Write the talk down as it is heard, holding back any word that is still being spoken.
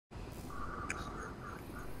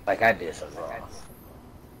Like I did something wrong.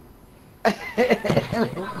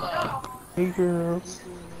 Hey girl.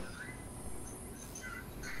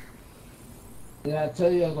 Did I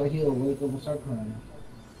tell you I was like he'll wake up and start crying?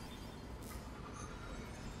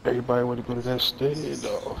 Everybody want to go to that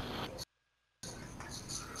standoff.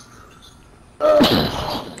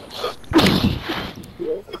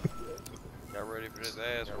 Got ready for this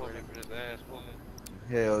ass whooping.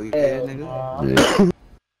 Hell yeah, nigga.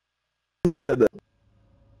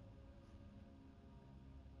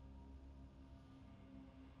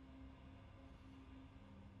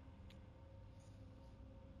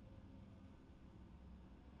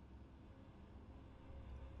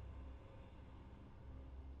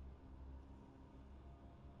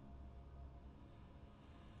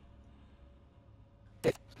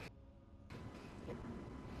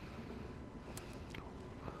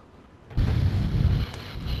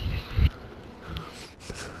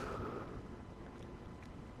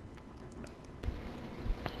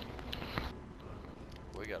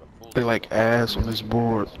 We got a full. They like ass on this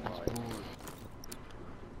board.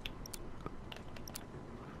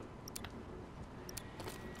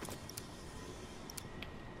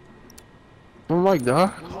 Oh my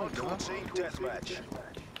god. Hardcore team deathmatch.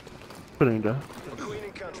 Put it in there. Queen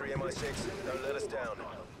and country, MI6. Don't let us down.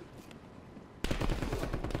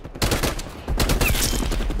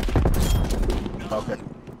 Okay.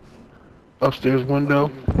 Upstairs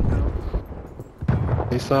window.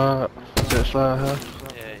 They side. That side, huh?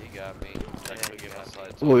 Yeah, he got me. I couldn't get my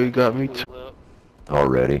side. Oh, you got me too.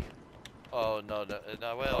 Already. Oh no, well,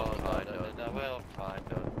 fine, no, well, fine,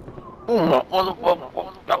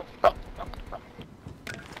 no.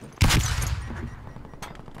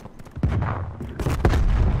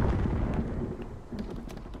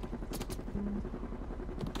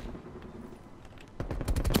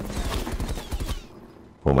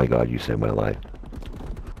 Oh my god, you saved my life.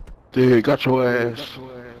 Dude, got your ass.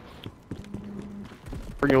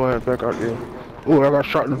 Bring your ass back out there. Oh, I got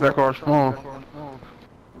shot in the back of our spawn.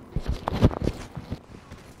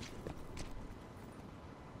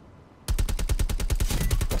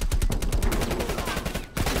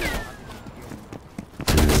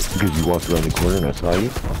 Because you walked around the corner and I saw you.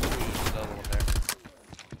 Another one there.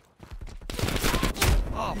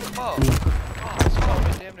 Oh, fuck! Oh, spawned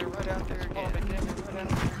me damn near right out there again.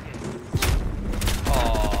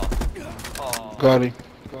 Oh. Got him.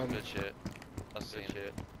 Good shit. I seen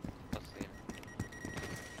it.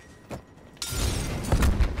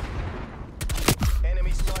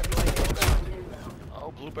 Enemy sniper plane inbound.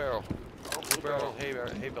 Oh, blue barrel.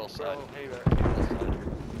 Hay bell side.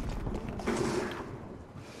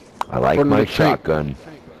 I like Put in my the tank. shotgun.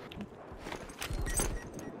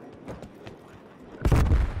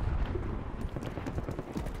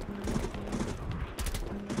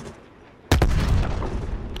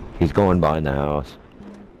 He's going behind the house.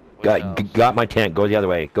 Got my tank. Go the other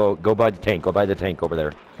way. Go by the tank. Go by the tank over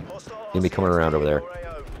there. Hostile He'll be coming around over there.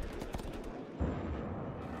 RAO.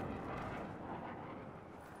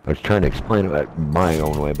 I was trying to explain it my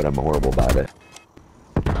own way, but I'm horrible about it.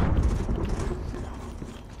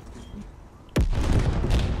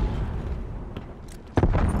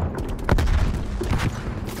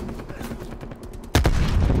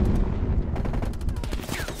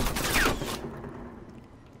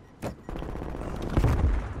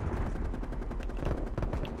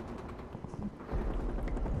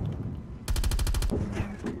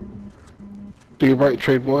 Do your right,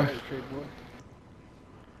 trade boy.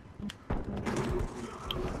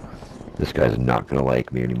 This guy's not gonna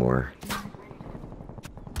like me anymore.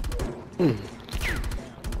 I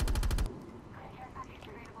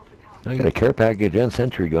got a care package and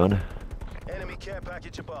sentry gun. Enemy care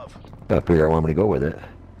package above. Gotta figure out where I'm gonna go with it.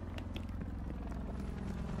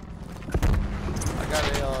 I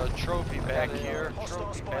got a trophy back here.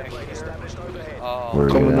 Hostile spy plane established overhead. Where are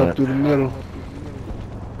you Coming up at? through the middle.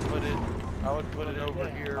 I would put it over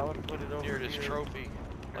here. Near this trophy.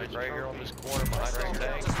 Like right here on this corner behind this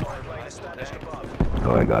tank. Spy plane established above.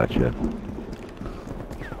 Oh, I got you.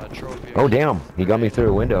 My trophy. Oh, damn. He got me through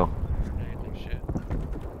a window. Shit.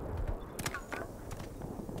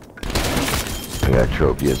 I got a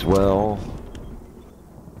trophy as well.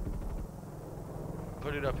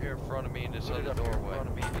 Put it up here in front of me in this other doorway.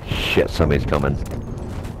 Shit, somebody's coming.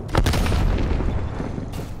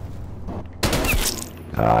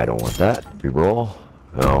 I don't want that. Reroll.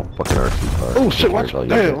 Oh, fucking RC car. Oh shit, watch I'll use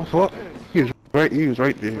damn, it. fuck. He was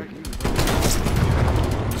right there.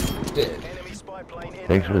 Enemy spy plane inbound.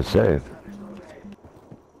 Thanks for the save.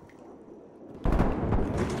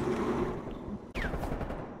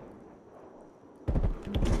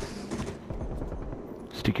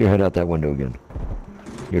 Stick your head out that window again.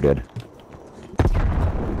 You're dead.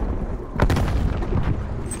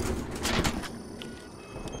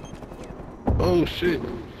 Oh shit.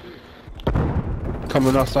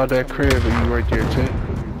 Coming outside that crib and you right there, Ted.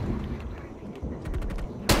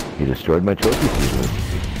 You destroyed my trophy season.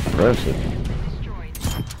 Impressive.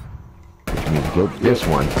 Which means go this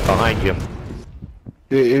one. Behind you.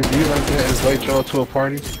 If you like that, invite y'all to a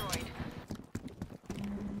party.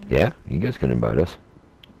 Yeah, you guys can invite us.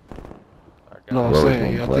 No, I'm Where we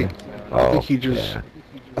saying, gonna I play?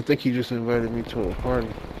 think he just invited me to a party.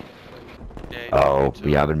 Oh,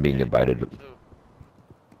 we haven't been invited.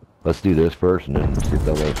 Let's do this first and then see if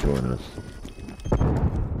they'll let us join us.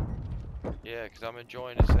 Yeah, because I'm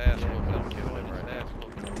enjoying this ass whooping. I'm killing him right now.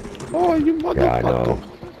 Oh, you motherfucker. Yeah, I know.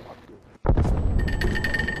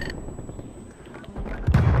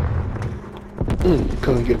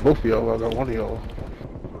 Couldn't get both of y'all, I got one of y'all.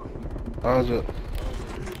 How's it?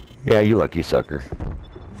 Yeah, you lucky sucker.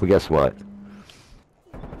 Well, guess what?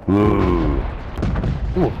 Ooh.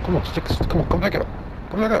 Ooh, come on, sticks. Come on, come back out.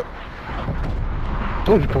 Come back out.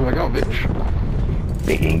 Told you come back out, bitch.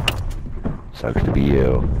 Bink. Sucks to be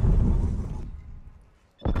you.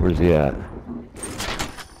 Where's he at?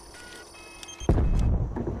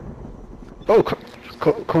 Oh,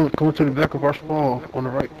 come to the back of our spawn on the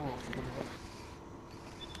right.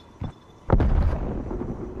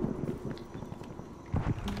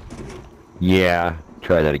 Yeah,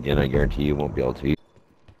 try that again. I guarantee you won't be able to.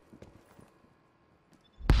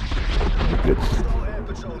 Good. Hostile air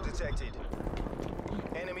patrol detected.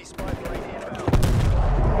 Enemy spy plane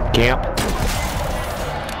inbound. Camp.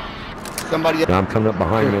 Somebody. No, I'm coming up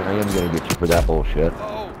behind you. I am gonna get you for that bullshit.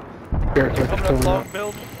 Oh, Here, coming up long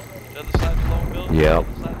building. The other side of the long building. Yep.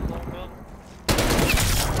 The other side of the long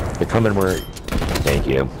building. They're coming where... Thank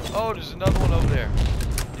you. Oh, there's another one over there.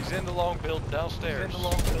 He's in the long building downstairs. He's in the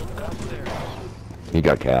long building downstairs. He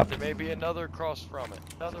got capped. There may be another across from it.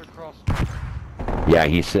 Another across. Yeah,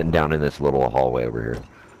 he's sitting down in this little hallway over here.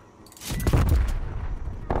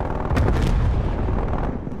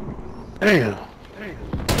 Damn.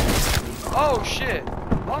 Oh shit!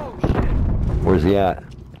 Oh shit! Where's he at?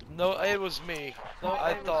 No, it was me. No,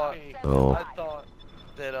 I thought. Oh. I thought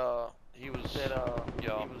that he was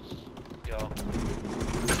yo.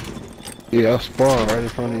 Yeah, I spawned right in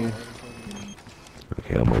front of you.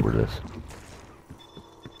 Okay, I'm over this.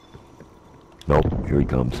 Nope, here he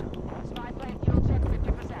comes. Spy plane fuel check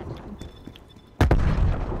 50%.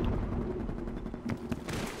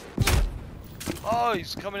 Oh,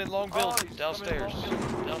 he's coming in long building downstairs.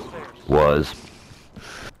 Was.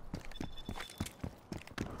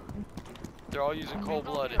 They're all using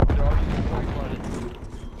cold-blooded.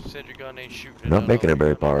 Said your gun ain't shooting. Not making it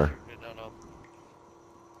very far.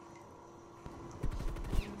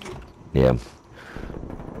 Yeah.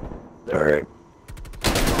 Alright.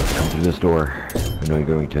 Come through this door. I know you're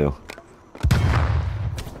going to.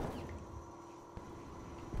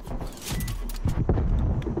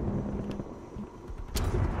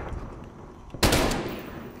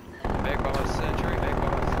 Back by my sentry.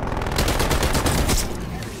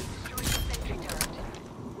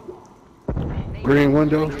 Green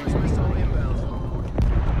window. Missile inbound.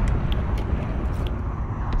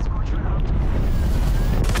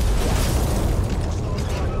 Hostile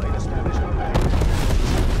spy plane established overhead.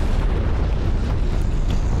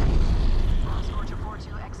 Scorcher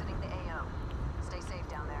 4-2 exiting the AO. Stay safe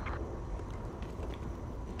down there.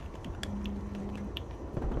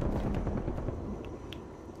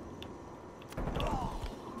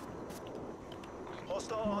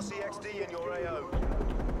 Hostile RCXD in your AO.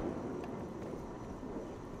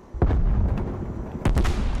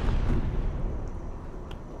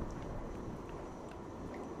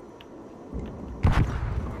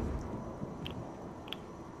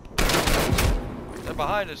 They're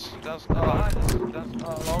behind us.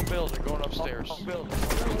 Long building, going upstairs.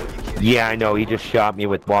 Yeah, I know. He just shot me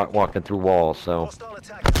with walking through walls, so... Hostile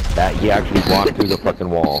attack. That he actually walked through the fucking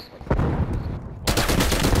wall.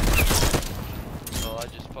 Well, I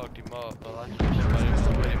just fucked him up.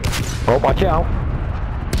 Oh, watch out.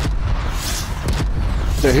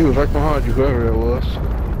 Yeah, he was right behind you, whoever it was.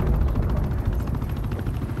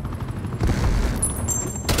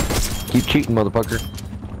 Keep cheating, motherfucker.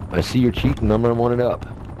 I see you're cheating. I'm gonna want it up.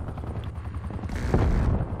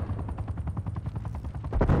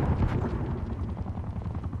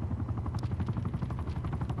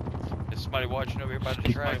 Is somebody watching over here by the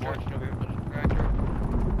tractor?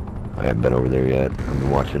 I haven't been over there yet. I've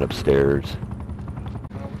been watching upstairs.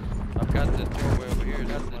 I've got the doorway over here.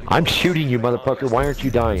 That's like I'm shooting you, motherfucker. Why aren't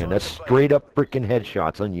you dying? That's straight up freaking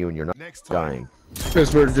headshots on you, and you're not dying.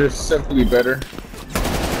 Because we're just simply better.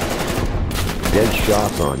 dead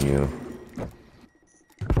shots on you.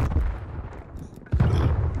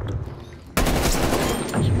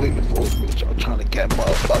 I was waiting for it, bitch. I'm trying to get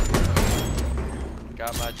motherfucker.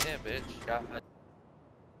 Got my tent, bitch. Got my